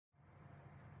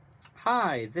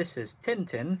Hi, this is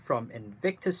Tintin from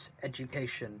Invictus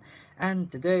Education,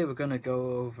 and today we're going to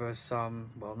go over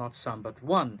not some, but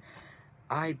one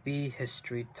IB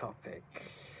history topic.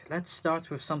 Let's start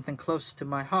with something close to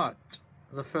my heart,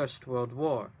 the First World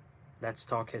War. Let's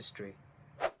talk history.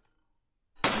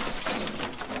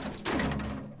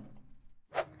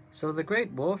 So the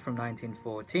Great War from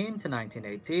 1914 to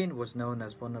 1918 was known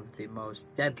as one of the most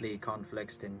deadly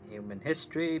conflicts in human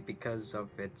history because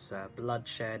of its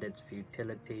bloodshed, its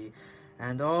futility,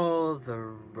 and all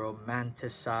the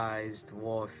romanticized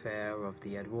warfare of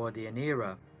the Edwardian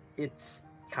era. It's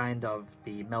kind of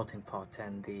the melting pot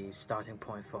and the starting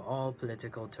point for all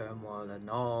political turmoil and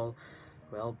all,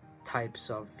 well,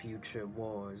 types of future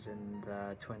wars in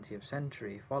the 20th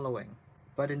century following.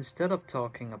 But instead of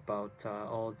talking about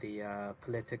all the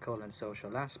political and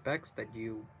social aspects that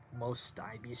most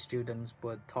IB students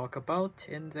would talk about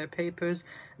in their papers,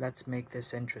 let's make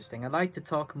this interesting. I'd like to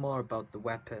talk more about the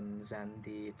weapons and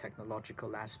the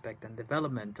technological aspect and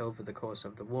development over the course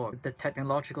of the war. The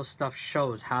technological stuff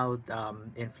shows how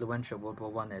influential World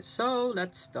War One is. So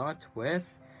let's start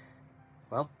with,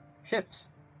 well, ships.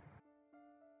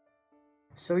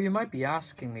 So you might be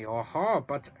asking me,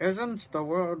 but isn't the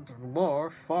World War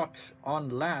fought on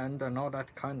land and all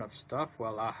that kind of stuff?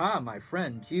 Well, my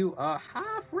friend, you are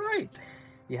half right.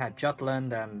 You had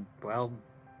Jutland and, well,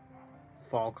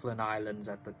 Falkland Islands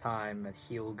at the time, and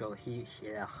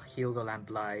Helgoland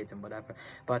Blight and whatever.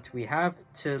 But we have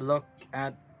to look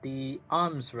at the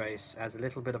arms race as a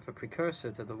little bit of a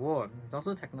precursor to the war. It's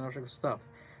also technological stuff.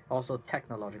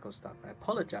 I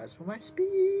apologize for my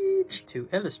speech. To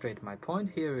illustrate my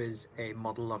point, here is a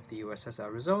model of the USS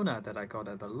Arizona that I got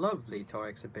at a lovely toy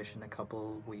exhibition a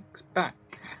couple weeks back.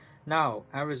 Now,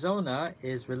 Arizona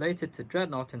is related to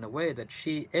Dreadnought in the way that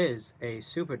she is a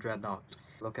super dreadnought.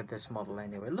 Look at this model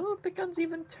anyway. Look, the guns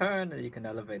even turn and you can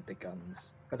elevate the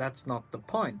guns. But that's not the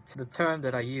point. The term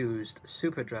that I used,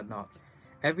 super dreadnought.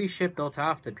 Every ship built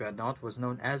after Dreadnought was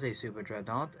known as a Super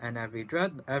Dreadnought, and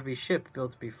every ship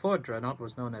built before Dreadnought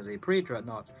was known as a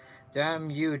Pre-Dreadnought.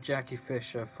 Damn you, Jackie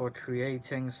Fisher, for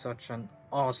creating such an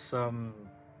awesome...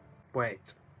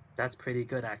 Wait, that's pretty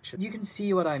good, actually. You can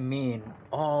see what I mean.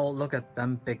 Oh, look at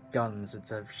them big guns.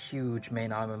 It's a huge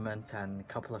main armament and a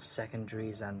couple of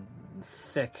secondaries and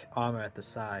thick armor at the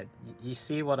side. You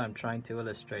see what I'm trying to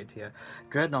illustrate here.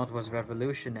 Dreadnought was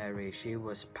revolutionary. She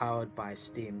was powered by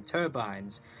steam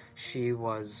turbines. She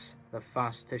was the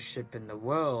fastest ship in the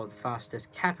world,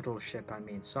 fastest capital ship, I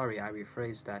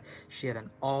rephrased that. She had an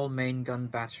all-main gun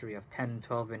battery of 10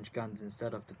 12-inch guns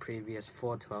instead of the previous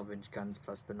 4 12-inch guns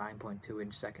plus the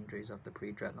 9.2-inch secondaries of the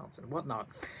pre-dreadnoughts and whatnot.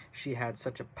 She had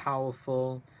such a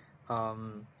powerful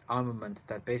armament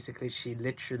that basically she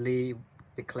literally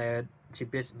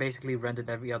basically rendered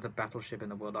every other battleship in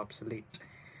the world obsolete.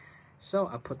 So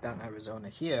I'll put down Arizona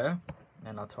here,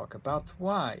 and I'll talk about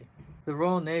why. The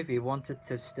Royal Navy wanted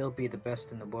to still be the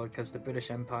best in the world because the British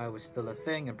Empire was still a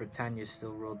thing and Britannia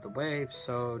still ruled the waves,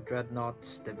 so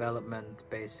Dreadnought's development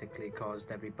basically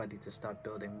caused everybody to start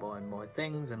building more and more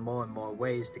things and more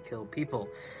ways to kill people.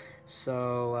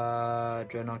 So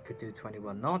Dreadnought could do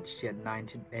 21 knots, she had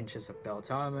 19 inches of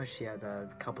belt armor, she had a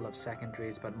couple of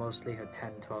secondaries, but mostly her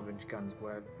 10 12-inch guns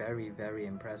were very, very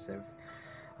impressive.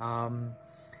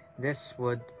 This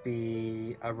would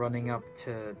be a running up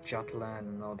to Jutland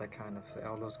and all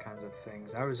those kinds of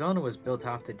things. Arizona was built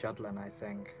after Jutland, I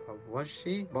think. Or was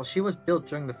she? Well, she was built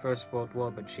during the First World War,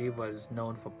 but she was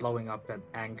known for blowing up an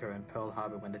anchor in Pearl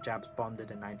Harbor when the Japs bombed it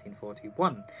in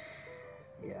 1941.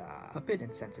 Yeah, a bit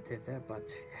insensitive there, but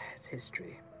it's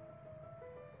history.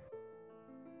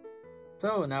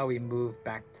 So now we move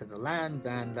back to the land,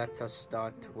 and let us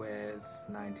start with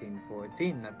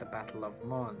 1914 at the Battle of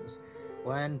Mons.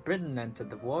 When Britain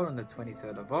entered the war on the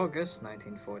 23rd of August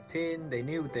 1914, they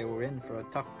knew they were in for a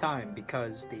tough time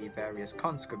because the various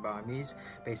conscript armies,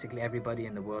 basically everybody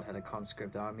in the world had a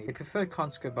conscript army. They preferred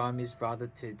conscript armies rather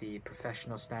to the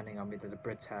professional standing army that the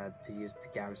Brits had to use to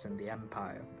garrison the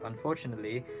empire.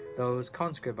 Unfortunately, those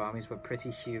conscript armies were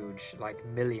pretty huge, like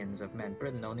millions of men.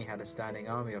 Britain only had a standing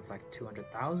army of like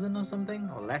 200,000 or something,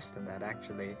 or less than that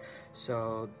actually.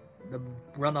 So the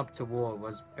run-up to war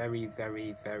was very,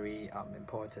 very, very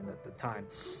important at the time.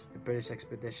 The British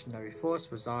Expeditionary Force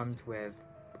was armed with,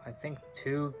 I think,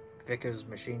 2 Vickers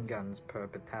machine guns per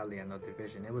battalion or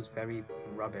division. It was very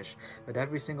rubbish, but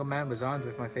every single man was armed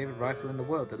with my favorite rifle in the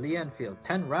world, the Lee Enfield.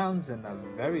 10 rounds and a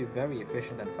very, very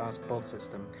efficient and fast bolt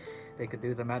system. They could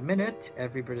do them at minute.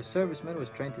 Every British serviceman was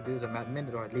trained to do them at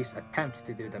minute, or at least attempt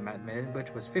to do them at minute,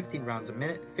 which was 15 rounds a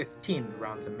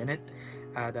minute,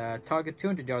 at a target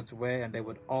 200 yards away, and they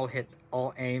would all hit,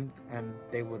 all aimed, and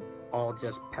they would all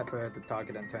just pepper the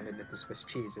target and turn it into Swiss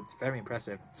cheese. It's very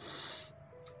impressive.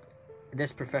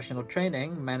 This professional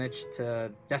training managed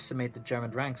to decimate the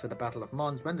German ranks at the Battle of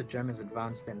Mons when the Germans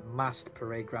advanced in massed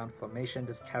parade ground formation,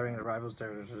 just carrying the rivals,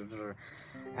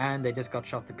 and they just got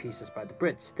shot to pieces by the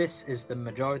Brits. This is the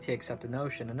majority accepted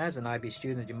notion, and as an IB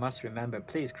student, you must remember,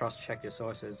 please cross-check your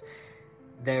sources.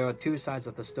 There are two sides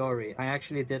of the story. I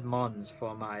actually did Mons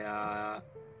for my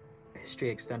history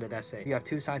extended essay. You have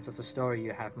two sides of the story.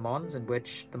 You have Mons, in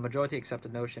which the majority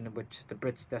accepted notion in which the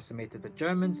Brits decimated the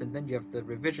Germans, and then you have the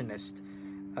revisionist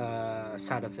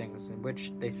side of things, in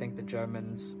which they think the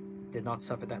Germans did not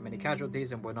suffer that many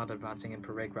casualties and were not advancing in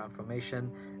parade ground formation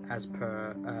as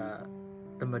per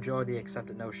the majority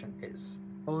accepted notion is.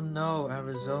 Oh no,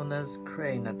 Arizona's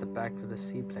crane at the back for the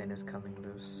seaplane is coming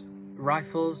loose.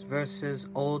 Rifles versus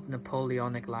old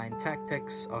Napoleonic line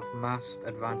tactics of massed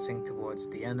advancing towards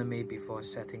the enemy before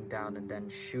setting down and then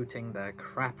shooting the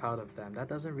crap out of them. That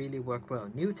doesn't really work well.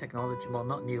 New technology, well,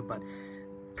 not new, but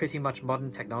pretty much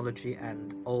modern technology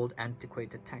and old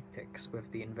antiquated tactics,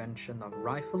 with the invention of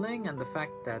rifling and the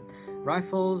fact that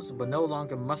rifles were no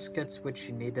longer muskets which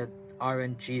you needed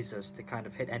RNGesus to kind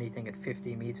of hit anything at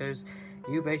 50 meters.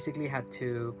 You basically had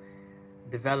to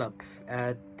develop.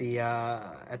 At the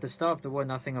start of the war,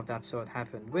 nothing of that sort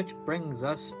happened, which brings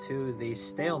us to the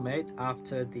stalemate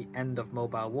after the end of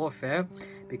mobile warfare,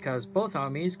 because both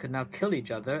armies could now kill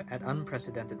each other at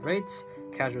unprecedented rates,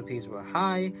 casualties were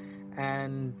high,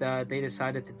 and they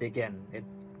decided to dig in. It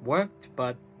worked,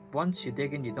 but once you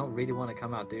dig in, you don't really want to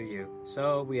come out, do you?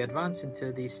 So we advance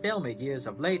into the stalemate years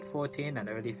of late 14 and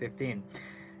early 15.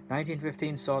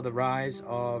 1915 saw the rise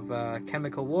of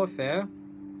chemical warfare,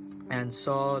 and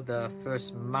saw the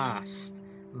first massed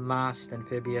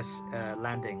amphibious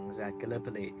landings at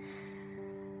Gallipoli.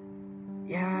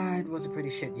 Yeah, it was a pretty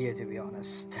shit year, to be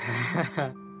honest.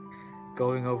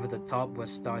 Going over the top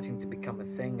was starting to become a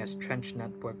thing as trench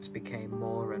networks became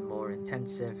more and more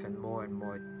intensive and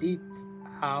more deep.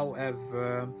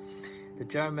 However, the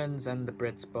Germans and the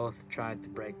Brits both tried to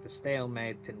break the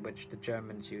stalemate, in which the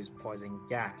Germans used poison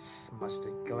gas,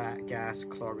 mustard gas,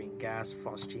 chlorine gas,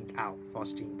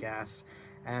 phosgene gas,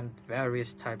 and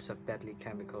various types of deadly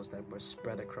chemicals that were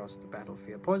spread across the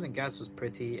battlefield. Poison gas was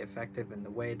pretty effective in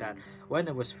the way that when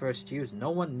it was first used, no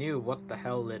one knew what the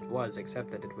hell it was, except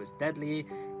that it was deadly.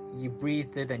 You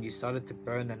breathed it and you started to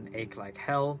burn and ache like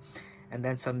hell, and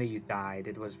then suddenly you died.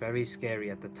 It was very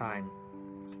scary at the time.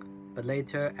 But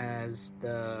later, as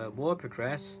the war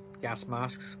progressed, gas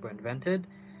masks were invented,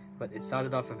 but it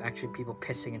started off with actually people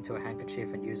pissing into a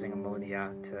handkerchief and using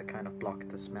ammonia to kind of block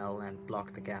the smell and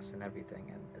block the gas and everything,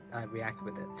 and I reacted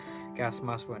with it. Gas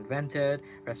masks were invented,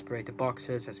 respirator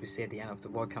boxes, as we see at the end of the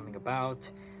war, coming about.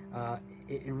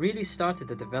 It really started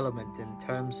the development in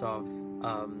terms of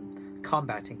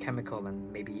combating chemical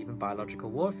and maybe even biological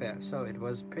warfare, so it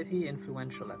was pretty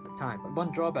influential at the time. But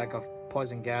one drawback of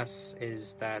poison gas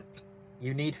is that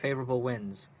you need favorable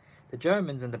winds. The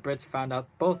Germans and the Brits found out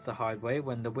both the hard way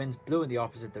when the winds blew in the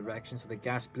opposite direction, so the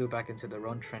gas blew back into their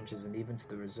own trenches and even to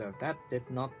the reserve. That did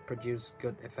not produce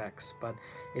good effects, but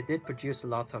it did produce a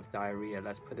lot of diarrhea,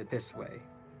 let's put it this way.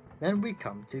 Then we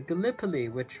come to Gallipoli,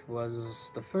 which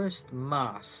was the first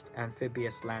massed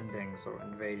amphibious landings or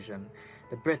invasion.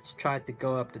 The Brits tried to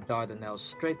go up the Dardanelles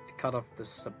Strait to cut off the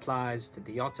supplies to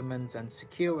the Ottomans and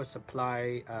secure a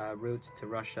supply route to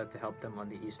Russia to help them on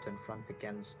the Eastern Front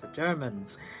against the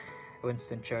Germans.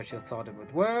 Winston Churchill thought it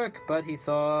would work, but he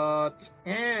thought,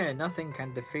 nothing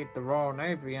can defeat the Royal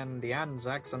Navy and the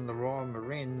Anzacs and the Royal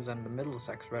Marines and the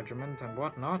Middlesex Regiment and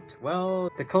whatnot.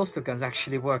 Well, the coastal guns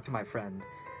actually worked, my friend.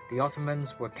 The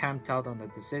Ottomans were camped out on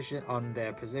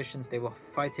their positions. They were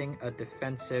fighting a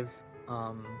defensive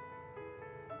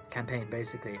campaign,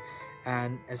 basically.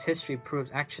 And as history proves,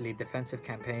 actually, defensive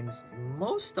campaigns,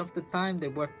 most of the time, they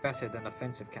work better than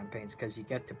offensive campaigns, because you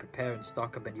get to prepare and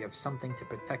stock up and you have something to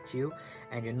protect you,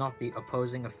 and you're not the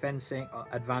opposing,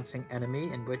 advancing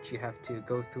enemy in which you have to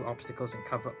go through obstacles and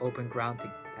cover open ground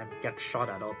and get shot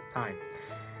at all the time.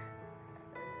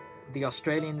 The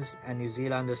Australians and New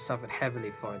Zealanders suffered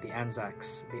heavily for it. The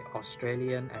Anzacs, the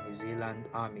Australian and New Zealand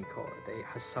Army Corps, they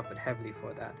suffered heavily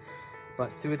for that.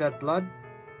 But through that blood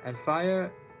and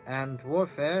fire and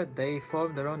warfare, they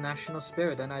formed their own national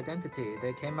spirit and identity.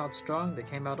 They came out strong, they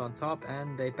came out on top,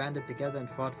 and they banded together and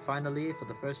fought finally for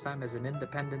the first time as an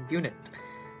independent unit.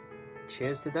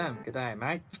 Cheers to them. Good day,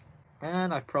 mate.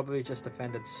 And I've probably just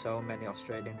offended so many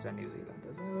Australians and New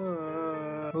Zealanders.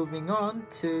 Moving on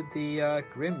to the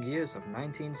grim years of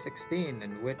 1916,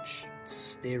 in which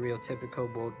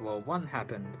stereotypical World War I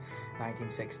happened.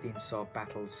 1916 saw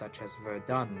battles such as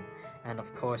Verdun, and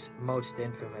of course, most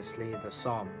infamously, the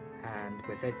Somme. And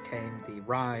with it came the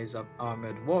rise of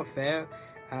armored warfare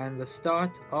and the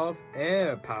start of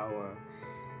air power.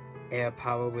 Air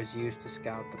power was used to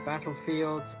scout the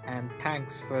battlefields, and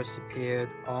tanks first appeared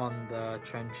on the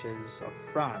trenches of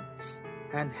France.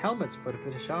 And helmets for the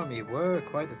British Army were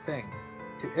quite a thing.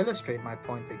 To illustrate my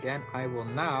point again, I will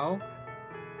now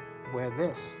wear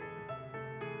this.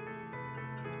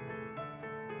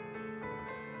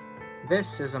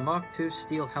 This is a Mark II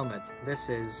steel helmet. This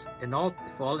is,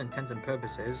 for all intents and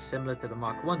purposes, similar to the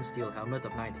Mark I steel helmet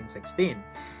of 1916.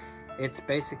 It's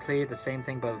basically the same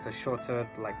thing, but with a shorter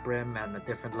brim and a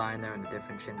different liner and a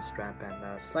different chin strap and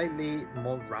a slightly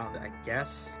more round, I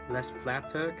guess, less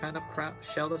flatter kind of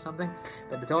shell or something.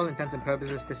 But to all intents and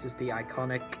purposes, this is the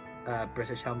iconic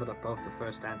British helmet of both the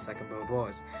First and Second World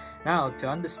Wars. Now, to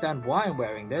understand why I'm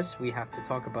wearing this, we have to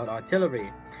talk about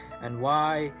artillery and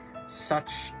why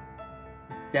such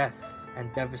death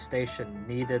and devastation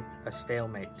needed a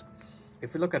stalemate.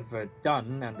 If we look at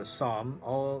Verdun and the Somme,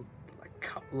 all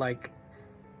like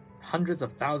hundreds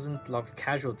of thousands of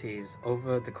casualties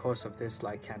over the course of this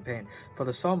campaign. For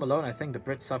the Somme alone, I think the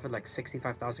Brits suffered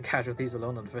 65,000 casualties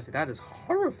alone on the first day. That is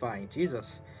horrifying.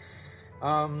 Jesus.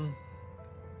 Yeah,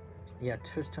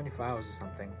 just 24 hours or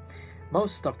something.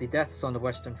 Most of the deaths on the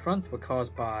Western Front were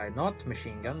caused by not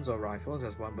machine guns or rifles,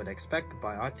 as one would expect, but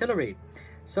by artillery.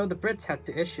 So the Brits had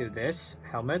to issue this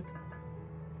helmet.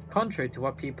 Contrary to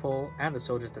what people and the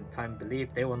soldiers at the time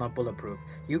believed, they were not bulletproof.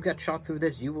 You get shot through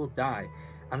this, you will die.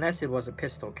 Unless it was a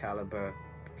pistol caliber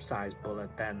size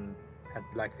bullet, then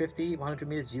at 50, 100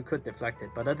 meters, you could deflect it.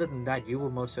 But other than that, you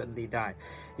will most certainly die.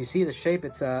 You see the shape,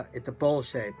 it's a bowl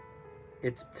shape.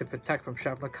 It's to protect from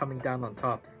shrapnel coming down on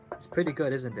top. It's pretty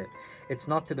good, isn't it? It's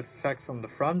not to protect from the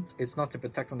front. It's not to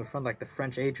protect from the front like the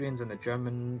French Adrians and the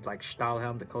German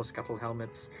Stahlhelm, the coal scuttle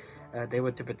helmets. They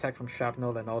were to protect from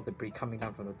shrapnel and all debris coming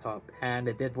down from the top. And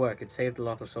it did work. It saved a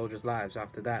lot of soldiers' lives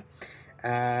after that.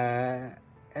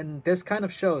 And this kind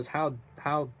of shows how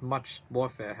much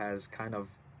warfare has kind of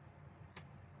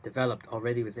developed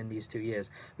already within these 2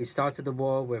 years. We started the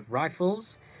war with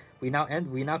rifles. We now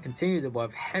continue the war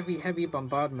with heavy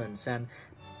bombardments, and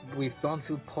we've gone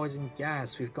through poison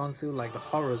gas. We've gone through the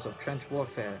horrors of trench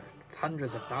warfare,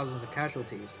 hundreds of thousands of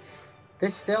casualties.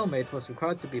 This stalemate was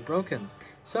required to be broken,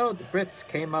 so the Brits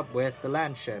came up with the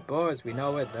landship, or as we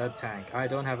know it, the tank. I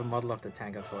don't have a model of the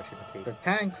tank, unfortunately. The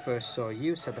tank first saw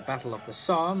use at the Battle of the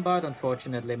Somme, but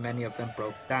unfortunately many of them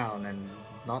broke down, and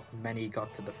not many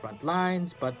got to the front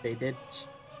lines, but they did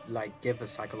give a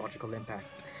psychological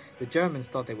impact. The Germans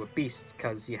thought they were beasts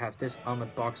because you have this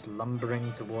armored box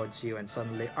lumbering towards you and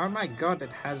suddenly, oh my god,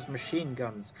 it has machine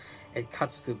guns. It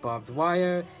cuts through barbed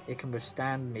wire. It can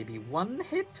withstand maybe one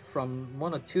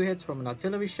or two hits from an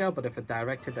artillery shell, but if a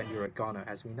direct hit, then you're a goner,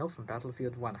 as we know from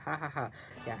Battlefield 1.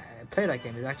 Yeah, play that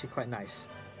game. It's actually quite nice.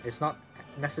 It's not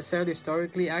necessarily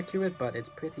historically accurate, but it's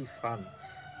pretty fun.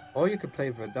 Or you could play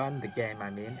Verdun, the game, I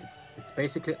mean. It's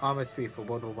basically Armor 3 for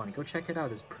World War 1. Go check it out,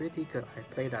 it's pretty good. I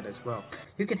played that as well.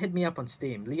 You can hit me up on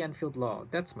Steam, Lee Enfield Law.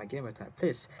 That's my gamer tag.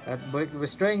 Please, we're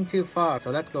straying too far,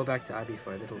 so let's go back to IB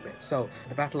for a little bit. So,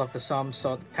 the Battle of the Somme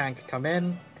saw the tank come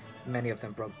in. Many of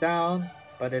them broke down,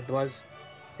 but it was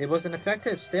an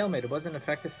effective stalemate. It was an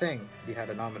effective thing. You had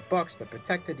an armored box that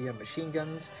protected, you had machine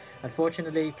guns.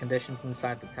 Unfortunately, conditions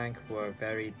inside the tank were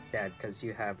very dead because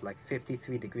you have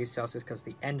 53 degrees Celsius because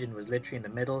the engine was literally in the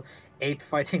middle. 8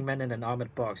 fighting men in an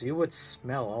armored box. You would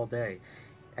smell all day.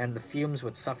 And the fumes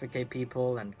would suffocate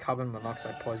people, and carbon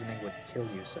monoxide poisoning would kill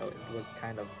you. So it was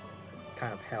kind of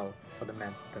hell for the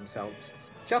men themselves.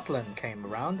 Jutland came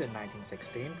around in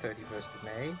 1916, 31st of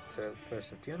May to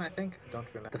 1st of June, I think. I don't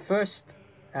remember. The first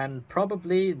and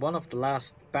probably one of the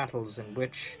last battles in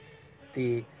which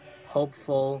the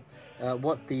hopeful,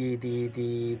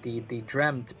 the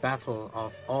dreamt battle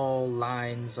of all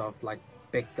lines of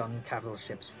big gun capital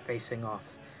ships facing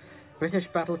off. British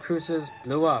battle cruisers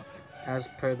blew up, as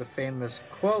per the famous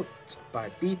quote by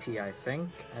Beatty, I think,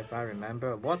 if I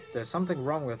remember. There's something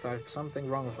wrong with our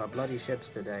bloody ships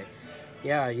today.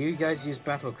 Yeah, you guys use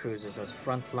battle cruisers as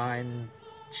frontline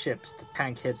ships to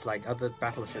tank hits like other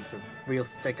battleships with real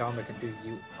thick armor can do,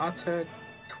 you utter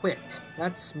twit.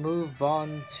 Let's move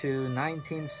on to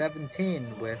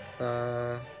 1917 with,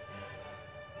 well,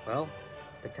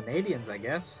 the Canadians, I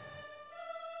guess.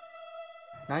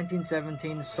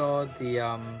 1917 saw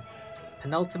the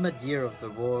penultimate year of the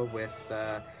war with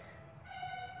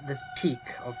this peak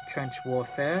of trench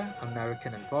warfare,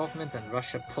 American involvement, and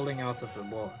Russia pulling out of the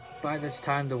war. By this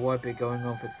time, the war had been going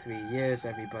on for 3 years.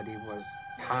 Everybody was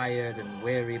tired and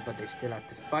weary, but they still had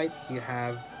to fight. You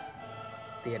have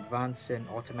the advance in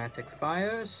automatic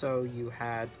fire, so you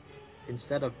had,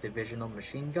 instead of divisional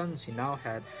machine guns, you now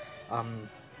had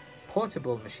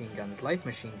portable machine guns, light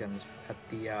machine guns at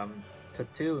the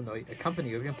platoon or a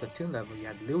company or even platoon level. You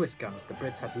had Lewis guns. The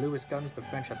Brits had Lewis guns, the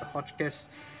French had the Hotchkiss,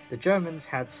 the Germans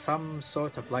had some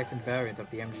sort of lightened variant of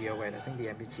the MG08, I think the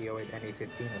MG08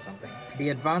 NA-15 or something. The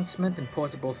advancement in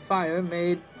portable fire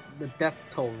made the death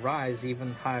toll rise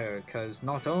even higher, because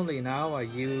not only now are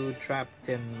you trapped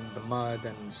in the mud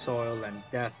and soil and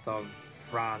death of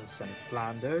France and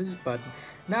Flanders, but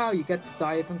now you get to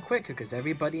die even quicker because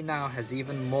everybody now has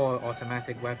even more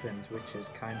automatic weapons, which is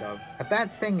kind of a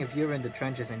bad thing if you're in the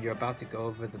trenches and you're about to go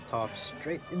over the top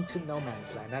straight into no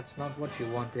man's land. That's not what you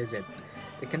want, is it?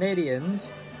 The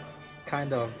Canadians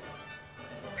kind of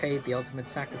paid the ultimate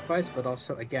sacrifice, but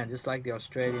also, again, just like the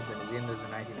Australians and New Zealanders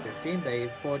in 1915,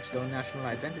 they forged their own national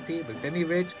identity with Vimy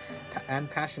Ridge and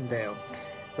Passchendaele.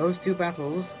 Those two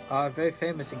battles are very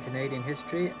famous in Canadian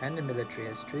history and in military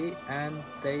history, and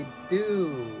they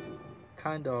do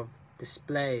kind of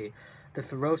display the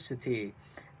ferocity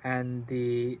and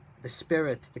the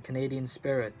spirit, the Canadian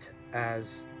spirit,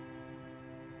 as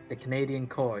the Canadian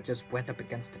Corps just went up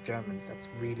against the Germans. That's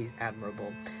really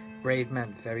admirable. Brave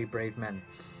men, very brave men.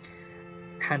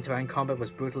 Hand-to-hand combat was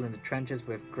brutal in the trenches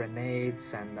with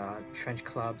grenades and trench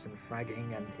clubs and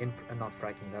fragging and not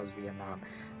fragging, that was Vietnam,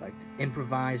 like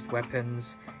improvised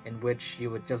weapons in which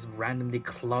you would just randomly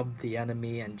club the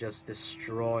enemy and just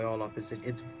destroy all opposition.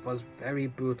 It was very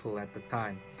brutal at the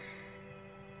time.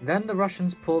 Then the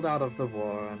Russians pulled out of the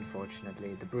war,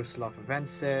 unfortunately. The Brusilov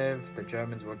offensive, the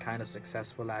Germans were kind of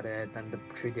successful at it, and the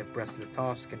Treaty of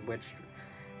Brest-Litovsk, in which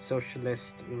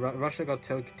Russia got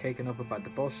taken over by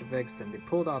the Bolsheviks, then they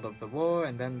pulled out of the war,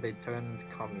 and then they turned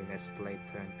communist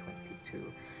later in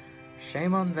 22.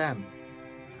 Shame on them.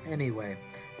 Anyway,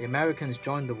 the Americans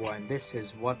joined the war, and this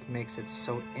is what makes it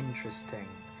so interesting.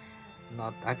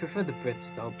 I prefer the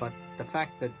Brits though, but the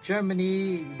fact that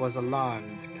Germany was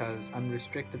alarmed because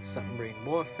unrestricted submarine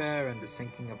warfare and the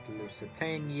sinking of the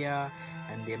Lusitania,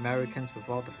 and the Americans with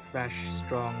all the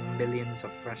millions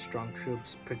of fresh, strong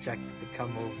troops projected to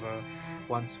come over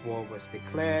once war was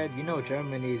declared. You know,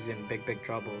 Germany's in big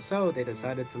trouble, so they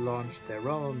decided to launch their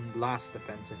own last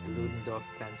offensive, the Ludendorff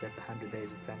offensive, the 100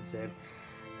 Days offensive.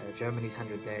 Germany's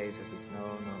 100 Days, as it's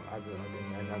known, or other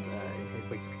in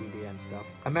Wikipedia and stuff.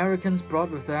 Americans brought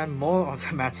with them more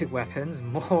automatic weapons,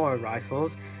 more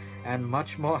rifles, and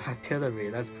much more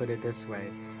artillery, let's put it this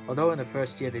way. Although in the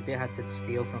first year they did have to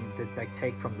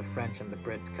take from the French and the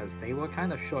Brits because they were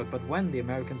kind of short, but when the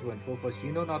Americans were in full force,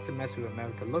 you know not to mess with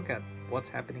America. Look at what's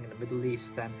happening in the Middle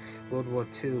East and World War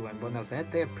II and what else.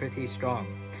 They're pretty strong.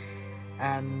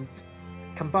 And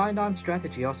combined arms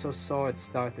strategy also saw it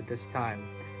start at this time.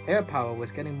 Air power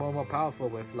was getting more and more powerful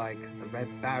with like the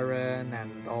Red Baron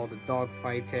and all the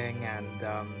dogfighting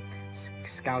and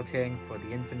scouting for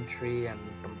the infantry and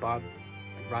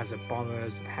rise of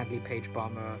bombers, Hadley Page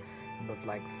bomber, and with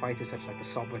like fighters such like the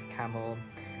Sopwith Camel,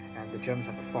 and the Germans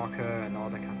had the Fokker and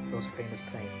all that kind of those famous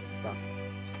planes and stuff.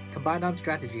 Combined arms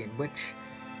strategy in which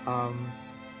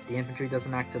the infantry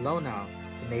doesn't act alone now,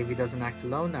 the Navy doesn't act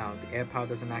alone now, the air power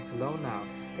doesn't act alone now.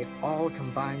 They all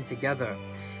combine together.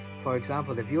 For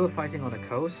example, if you were fighting on a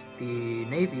coast, the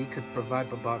Navy could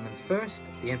provide bombardments first,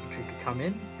 the infantry could come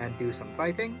in and do some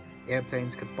fighting,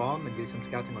 airplanes could bomb and do some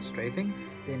scouting or strafing,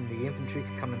 then the infantry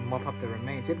could come and mop up the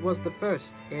remains. It was the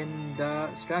first in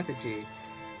the strategy.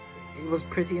 It was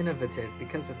pretty innovative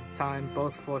because at the time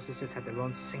both forces just had their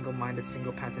own single-minded,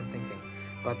 single-pattern thinking.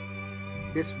 But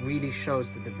this really shows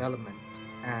the development,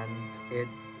 and it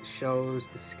shows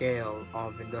the scale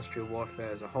of industrial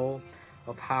warfare as a whole,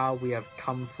 of how we have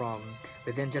come from,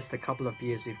 within just a couple of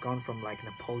years, we've gone from like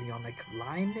Napoleonic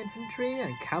line infantry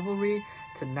and cavalry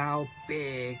to now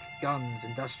big guns,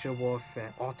 industrial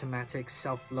warfare, automatic,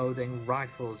 self-loading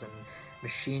rifles and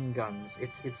machine guns.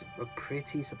 It's a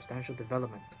pretty substantial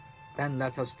development. Then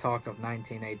let us talk of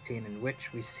 1918, in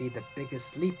which we see the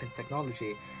biggest leap in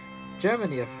technology.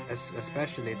 Germany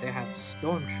especially, they had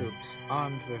stormtroops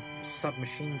armed with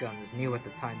submachine guns, new at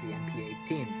the time, the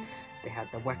MP-18. They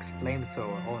had the Wex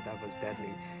flamethrower, oh that was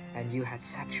deadly. And you had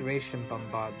saturation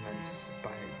bombardments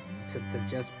to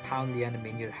just pound the enemy,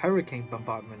 and you had hurricane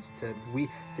bombardments to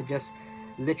just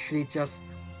literally just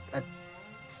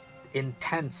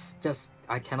intense, just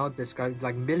I cannot describe,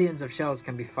 like millions of shells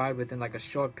can be fired within like a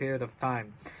short period of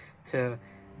time to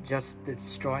Just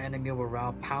destroy enemy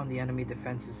morale, pound the enemy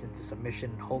defenses into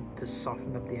submission, hope to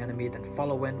soften up the enemy, then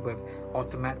follow in with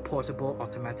portable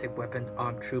automatic weapon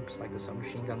armed troops like the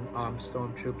submachine gun armed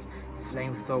stormtroops,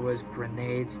 flamethrowers,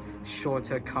 grenades,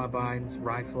 shorter carbines,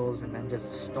 rifles, and then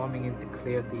just storming in to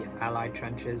clear the allied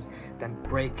trenches, then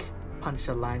punch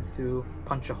a line through,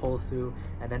 punch a hole through,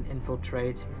 and then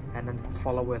infiltrate, and then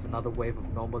follow with another wave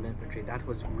of normal infantry. That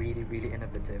was really, really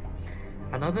innovative.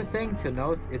 Another thing to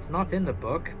note, it's not in the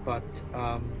book, but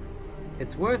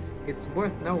it's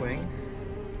worth knowing.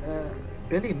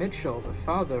 Billy Mitchell, the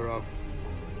father of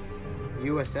the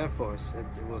U.S. Air Force,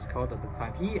 it was called at the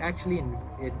time, he actually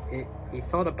he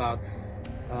thought about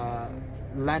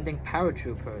landing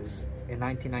paratroopers in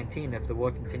 1919 if the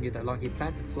war continued that long. He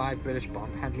planned to fly British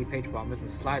Handley Page bombers and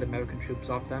slide American troops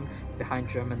off them behind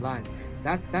German lines.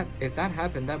 If that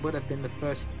happened, that would have been the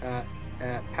first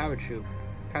paratroop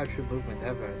movement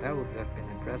ever. That would have been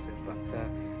impressive, but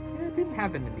yeah, it didn't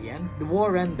happen in the end. The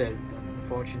war ended,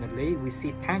 unfortunately. We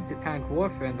see tank-to-tank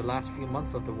warfare in the last few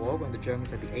months of the war when the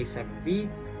Germans had the A7V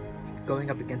going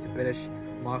up against the British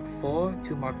Mark IV,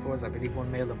 2 Mark IVs, I believe,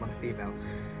 1 male and 1 female.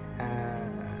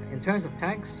 In terms of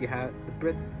tanks, the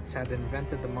Brits had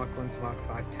invented the Mark I to Mark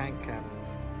V tank, and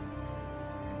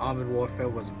armored warfare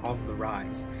was on the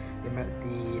rise.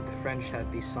 The French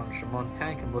had the Saint-Chamond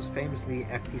tank, and most famously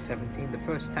FT-17, the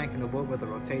first tank in the world with a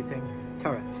rotating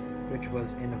turret, which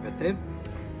was innovative.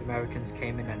 The Americans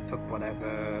came in and took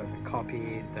whatever,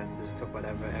 copied, and just took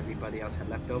whatever everybody else had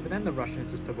left over. Then the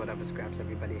Russians just took whatever scraps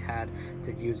everybody had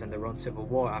to use in their own civil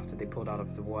war after they pulled out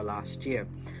of the war last year.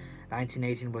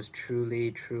 1918 was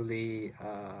truly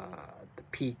the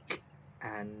peak,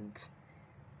 and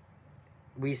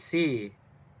we see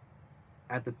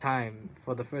at the time,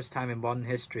 for the first time in modern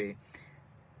history,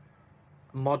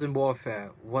 modern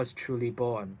warfare was truly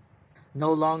born.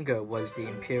 No longer was the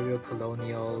imperial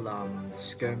colonial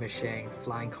skirmishing,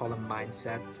 flying column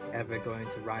mindset ever going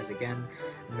to rise again.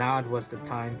 Now it was the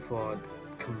time for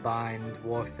combined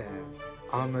warfare,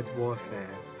 armored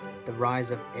warfare, the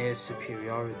rise of air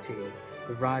superiority,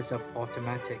 the rise of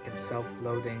automatic and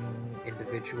self-loading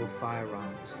individual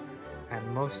firearms, and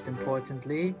most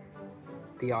importantly,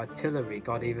 the artillery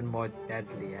got even more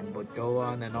deadly and would go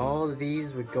on, and all of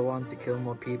these would go on to kill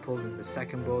more people in the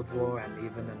Second World War and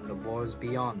even in the wars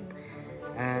beyond.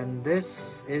 And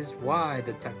this is why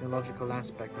the technological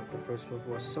aspect of the First World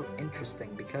War is so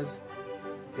interesting, because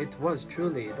it was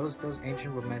truly, those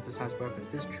ancient romanticized weapons,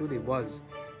 this truly was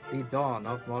the dawn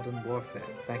of modern warfare.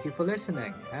 Thank you for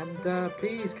listening, and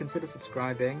please consider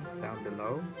subscribing down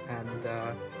below,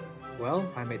 and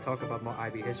well, I may talk about more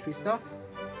IB history stuff,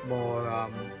 more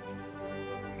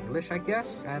English, I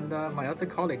guess, and my other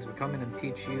colleagues will come in and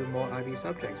teach you more IB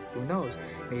subjects. Who knows?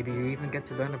 Maybe you even get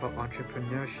to learn about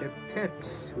entrepreneurship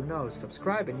tips. Who knows?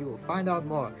 Subscribe and you will find out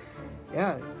more.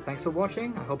 Yeah, thanks for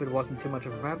watching. I hope it wasn't too much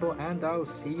of a ramble, and I'll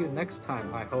see you next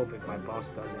time. I hope, if my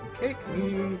boss doesn't kick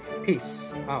me.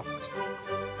 Peace out.